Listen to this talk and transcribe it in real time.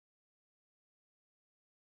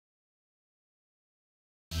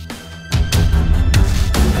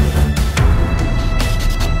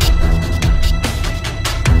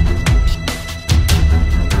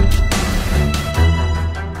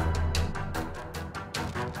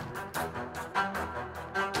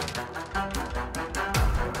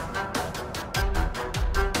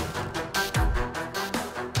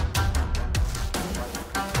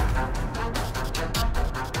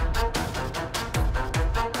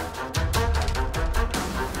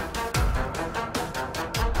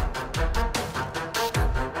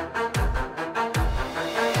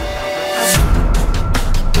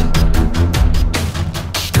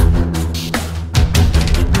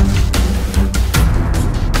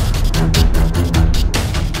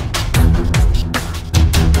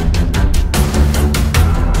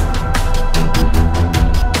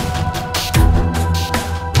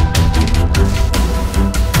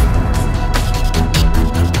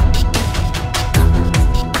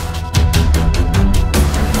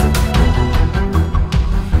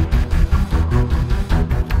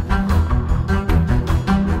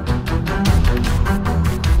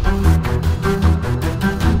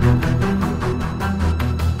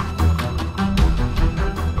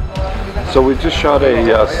So we just shot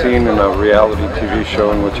a scene in a reality TV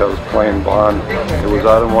show in which I was playing Bond. It was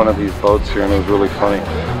out on one of these boats here, and it was really funny.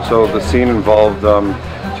 So the scene involved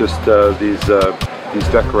just these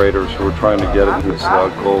decorators who were trying to get it this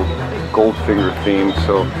Goldfinger theme.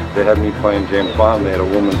 So they had me playing James Bond. They had a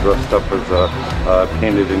woman dressed up as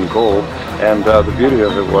painted in gold. And the beauty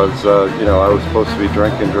of it was, you know, I was supposed to be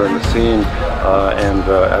drinking during the scene,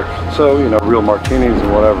 so, you know, real martinis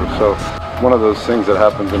and whatever. So one of those things that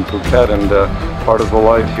happens in Phuket and part of the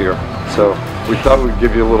life here. So we thought we'd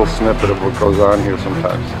give you a little snippet of what goes on here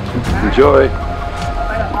sometimes. Enjoy!